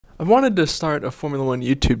I've wanted to start a Formula One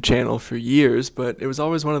YouTube channel for years, but it was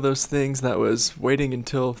always one of those things that was waiting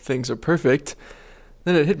until things are perfect.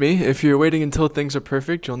 Then it hit me, if you're waiting until things are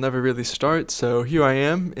perfect, you'll never really start. So here I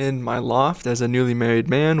am in my loft as a newly married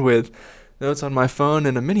man with notes on my phone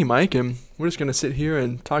and a mini mic, and we're just going to sit here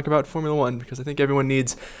and talk about Formula One because I think everyone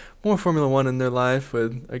needs more Formula One in their life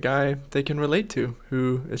with a guy they can relate to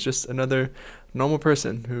who is just another normal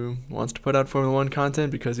person who wants to put out Formula One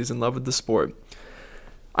content because he's in love with the sport.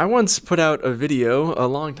 I once put out a video a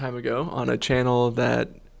long time ago on a channel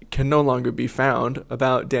that can no longer be found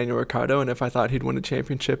about Daniel Ricciardo and if I thought he'd win a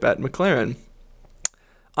championship at McLaren.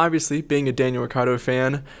 Obviously, being a Daniel Ricciardo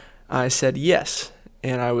fan, I said yes,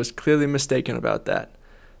 and I was clearly mistaken about that.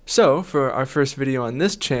 So, for our first video on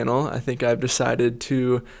this channel, I think I've decided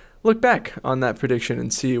to look back on that prediction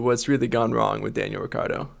and see what's really gone wrong with Daniel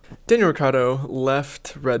Ricciardo. Daniel Ricciardo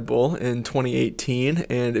left Red Bull in 2018,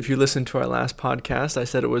 and if you listened to our last podcast, I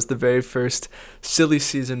said it was the very first silly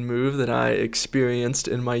season move that I experienced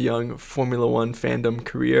in my young Formula One fandom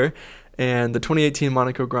career. And the 2018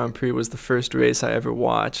 Monaco Grand Prix was the first race I ever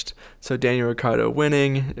watched. So Daniel Ricciardo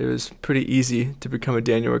winning, it was pretty easy to become a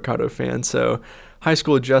Daniel Ricciardo fan. So high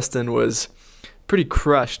school Justin was pretty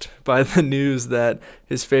crushed by the news that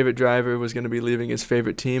his favorite driver was going to be leaving his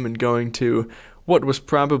favorite team and going to what was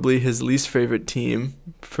probably his least favorite team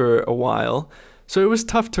for a while. So it was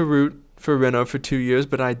tough to root for Renault for 2 years,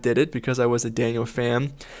 but I did it because I was a Daniel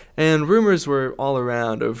fan. And rumors were all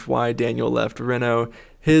around of why Daniel left Renault.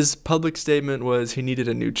 His public statement was he needed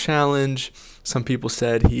a new challenge. Some people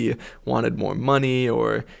said he wanted more money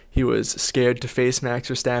or he was scared to face Max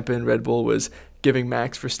Verstappen. Red Bull was giving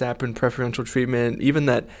Max Verstappen preferential treatment, even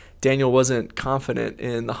that Daniel wasn't confident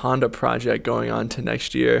in the Honda project going on to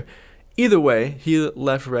next year. Either way, he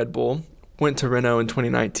left Red Bull, went to Renault in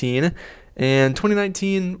 2019, and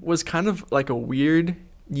 2019 was kind of like a weird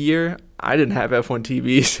year. I didn't have F1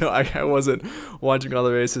 TV, so I wasn't watching all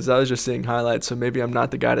the races. I was just seeing highlights, so maybe I'm not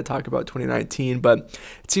the guy to talk about 2019, but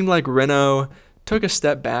it seemed like Renault took a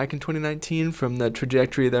step back in 2019 from the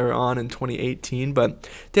trajectory they were on in 2018, but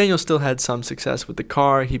Daniel still had some success with the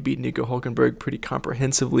car. He beat Nico Hülkenberg pretty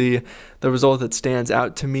comprehensively. The result that stands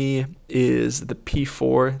out to me is the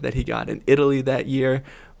P4 that he got in Italy that year,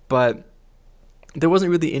 but there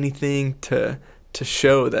wasn't really anything to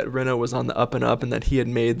show that Renault was on the up and up and that he had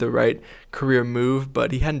made the right career move,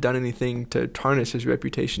 but he hadn't done anything to tarnish his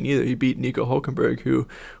reputation either. He beat Nico Hülkenberg, who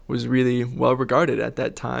was really well regarded at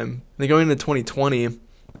that time. And then going into 2020,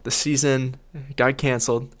 the season got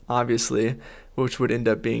canceled, obviously, which would end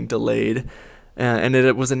up being delayed. And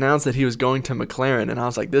it was announced that he was going to McLaren, and I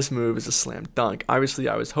was like, this move is a slam dunk. Obviously,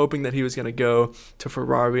 I was hoping that he was going to go to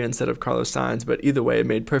Ferrari instead of Carlos Sainz, but either way, it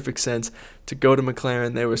made perfect sense to go to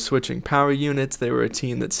McLaren. They were switching power units. They were a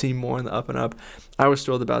team that seemed more on the up and up. I was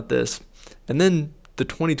thrilled about this. And then the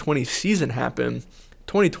 2020 season happened.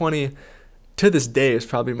 2020, to this day, is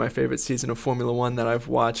probably my favorite season of Formula One that I've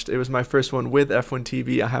watched. It was my first one with F1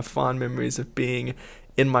 TV. I have fond memories of being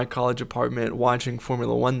in my college apartment watching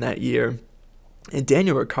Formula One that year. And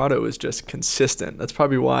Daniel Ricciardo was just consistent. That's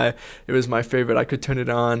probably why it was my favorite. I could turn it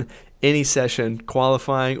on any session,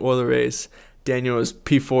 qualifying or the race. Daniel was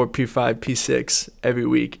P4, P5, P6 every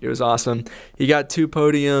week. It was awesome. He got 2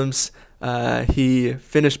 podiums. He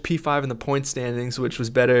finished P5 in the point standings, which was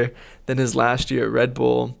better than his last year at Red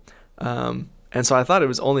Bull. And so I thought it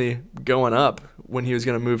was only going up when he was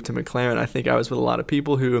going to move to McLaren. I think I was with a lot of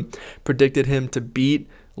people who predicted him to beat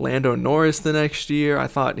Lando Norris the next year. I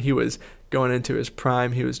thought he was going into his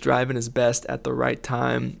prime. He was driving his best at the right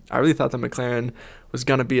time. I really thought that McLaren was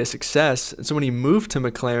going to be a success. And so when he moved to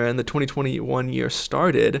McLaren, the 2021 year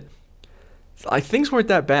started, things weren't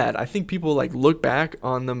that bad. I think people look back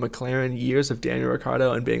on the McLaren years of Daniel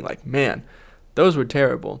Ricciardo and being like, man, those were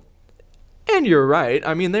terrible. And you're right.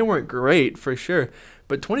 I mean, they weren't great for sure.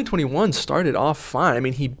 But 2021 started off fine. I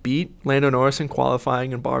mean, he beat Lando Norris in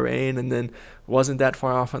qualifying in Bahrain and then wasn't that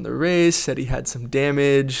far off on the race, said he had some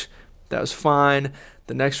damage. That was fine.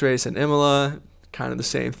 The next race in Imola, kind of the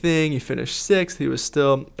same thing. He finished 6th. He was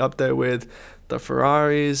still up there with the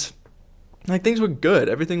Ferraris. Things were good.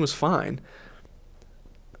 Everything was fine.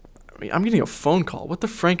 I mean, I'm getting a phone call. What the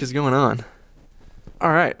frank is going on?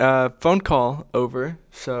 All right, phone call over.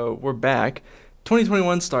 So we're back.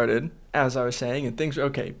 2021 started, as I was saying, and things were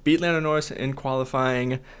okay. Beat Lando Norris in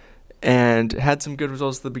qualifying and had some good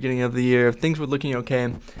results at the beginning of the year. Things were looking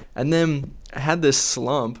okay. And then I had this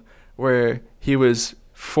slump where he was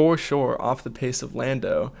for sure off the pace of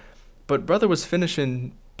Lando, but brother was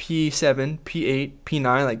finishing P7, P8,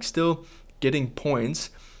 P9, still getting points.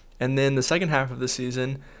 And then the second half of the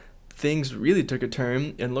season, things really took a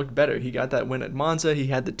turn and looked better. He got that win at Monza. He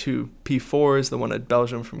had the 2 P4s, the one at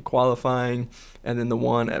Belgium from qualifying, and then the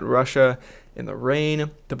one at Russia in the rain.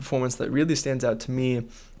 The performance that really stands out to me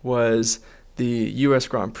was the US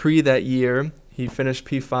Grand Prix that year. He finished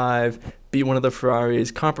P5, beat one of the Ferraris,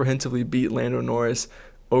 comprehensively beat Lando Norris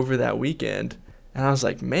over that weekend. And I was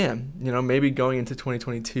like, man, maybe going into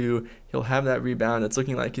 2022, he'll have that rebound. It's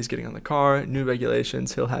looking like he's getting on the car, new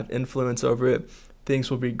regulations, he'll have influence over it.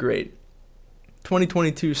 Things will be great.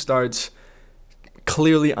 2022 starts,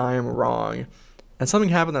 clearly I am wrong. And something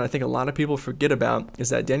happened that I think a lot of people forget about is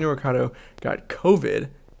that Daniel Ricciardo got COVID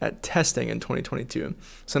at testing in 2022.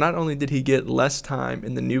 So not only did he get less time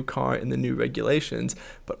in the new car and the new regulations,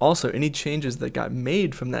 but also any changes that got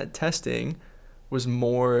made from that testing was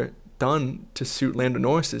more done to suit Lando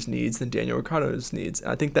Norris's needs than Daniel Ricciardo's needs.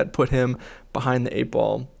 And I think that put him behind the 8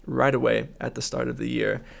 ball right away at the start of the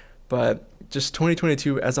year. But just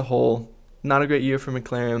 2022 as a whole, not a great year for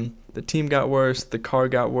McLaren. The team got worse, the car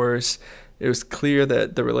got worse. It was clear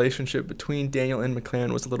that the relationship between Daniel and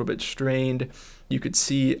McLaren was a little bit strained. You could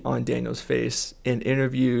see on Daniel's face in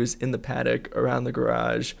interviews, in the paddock, around the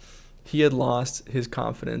garage, he had lost his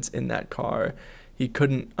confidence in that car. He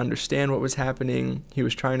couldn't understand what was happening. He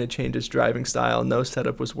was trying to change his driving style. No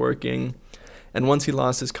setup was working. And once he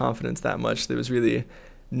lost his confidence that much, there was really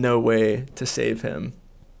no way to save him.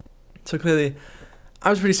 So clearly, I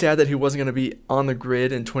was pretty sad that he wasn't going to be on the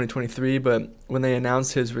grid in 2023, but when they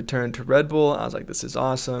announced his return to Red Bull, I was like, this is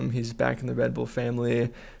awesome. He's back in the Red Bull family.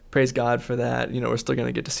 Praise God for that. We're still going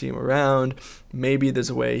to get to see him around. Maybe there's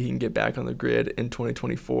a way he can get back on the grid in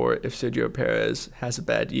 2024 if Sergio Perez has a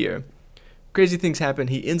bad year. Crazy things happen.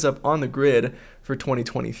 He ends up on the grid for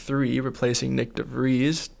 2023, replacing Nick de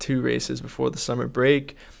Vries 2 races before the summer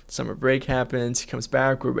break. Summer break happens. He comes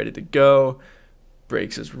back. We're ready to go.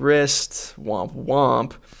 Breaks his wrist, womp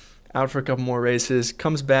womp, out for a couple more races,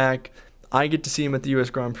 comes back. I get to see him at the US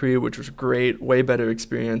Grand Prix, which was great, way better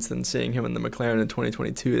experience than seeing him in the McLaren in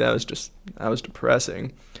 2022. That was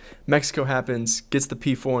depressing. Mexico happens, gets the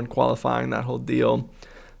P4 in qualifying, that whole deal.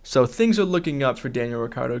 So things are looking up for Daniel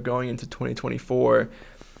Ricciardo going into 2024.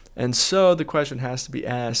 And so the question has to be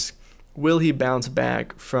asked, will he bounce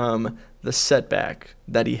back from the setback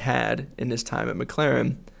that he had in his time at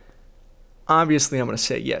McLaren? Obviously, I'm going to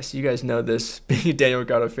say yes. You guys know this, being a Daniel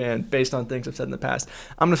Ricciardo fan, based on things I've said in the past.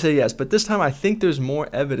 I'm going to say yes, but this time I think there's more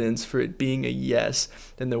evidence for it being a yes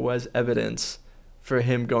than there was evidence for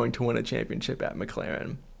him going to win a championship at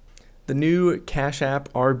McLaren. The new Cash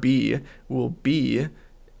App RB will be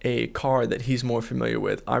a car that he's more familiar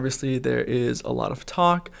with. Obviously, there is a lot of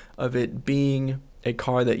talk of it being a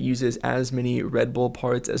car that uses as many Red Bull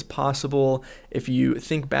parts as possible. If you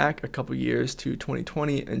think back a couple years to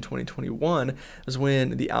 2020 and 2021, was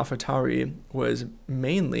when the AlphaTauri was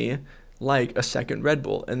mainly like a second Red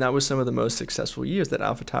Bull, and that was some of the most successful years that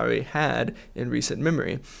AlphaTauri had in recent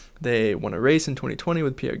memory. They won a race in 2020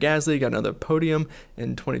 with Pierre Gasly, got another podium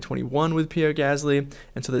in 2021 with Pierre Gasly,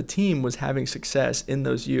 and so the team was having success in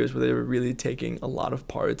those years where they were really taking a lot of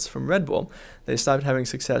parts from Red Bull. They stopped having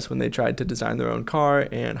success when they tried to design their own car,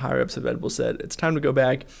 and higher-ups of Red Bull said, it's time to go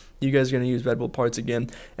back, you guys are going to use Red Bull parts again.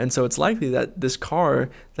 And so it's likely that this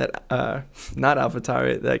car that, not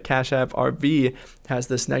AlphaTauri, that Cash App RB has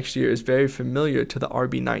this next year is very familiar to the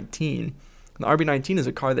RB19. The RB19 is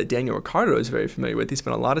a car that Daniel Ricciardo is very familiar with. He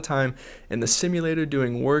spent a lot of time in the simulator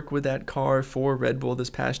doing work with that car for Red Bull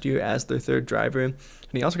this past year as their third driver. And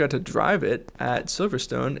he also got to drive it at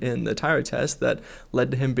Silverstone in the tire test that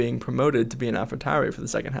led to him being promoted to be an AlphaTauri for the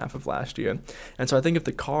second half of last year. And so I think if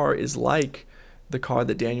the car is like the car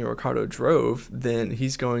that Daniel Ricciardo drove, then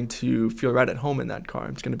he's going to feel right at home in that car.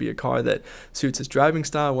 It's going to be a car that suits his driving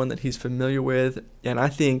style, one that he's familiar with. And I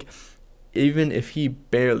think even if he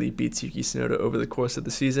barely beats Yuki Tsunoda over the course of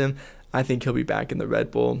the season, I think he'll be back in the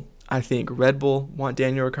Red Bull. I think Red Bull want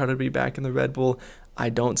Daniel Ricciardo to be back in the Red Bull. I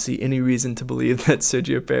don't see any reason to believe that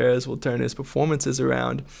Sergio Perez will turn his performances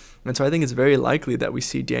around. And so I think it's very likely that we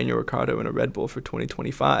see Daniel Ricciardo in a Red Bull for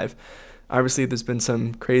 2025. Obviously, there's been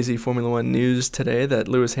some crazy Formula One news today that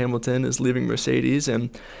Lewis Hamilton is leaving Mercedes,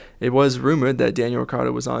 and it was rumored that Daniel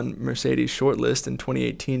Ricciardo was on Mercedes' shortlist in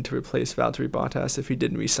 2018 to replace Valtteri Bottas if he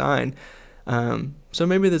didn't resign. So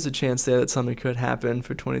maybe there's a chance there that something could happen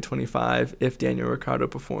for 2025 if Daniel Ricciardo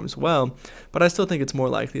performs well, but I still think it's more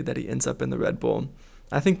likely that he ends up in the Red Bull.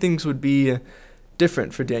 I think things would be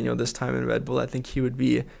different for Daniel this time in Red Bull. I think he would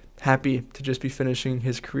be happy to just be finishing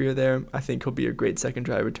his career there. I think he'll be a great second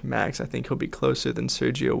driver to Max. I think he'll be closer than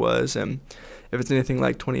Sergio was, and if it's anything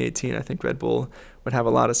like 2018, I think Red Bull would have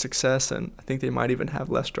a lot of success, and I think they might even have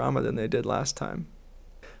less drama than they did last time.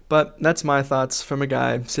 But that's my thoughts from a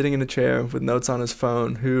guy sitting in a chair with notes on his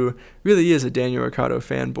phone who really is a Daniel Ricciardo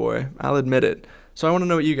fanboy. I'll admit it. So I want to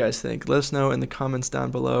know what you guys think. Let us know in the comments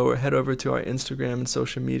down below, or head over to our Instagram and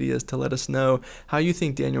social medias to let us know how you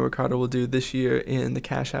think Daniel Ricciardo will do this year in the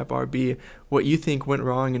Cash App RB, what you think went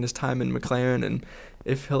wrong in his time in McLaren, and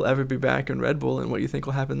if he'll ever be back in Red Bull, and what you think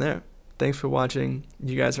will happen there. Thanks for watching.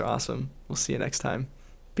 You guys are awesome. We'll see you next time.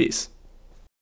 Peace.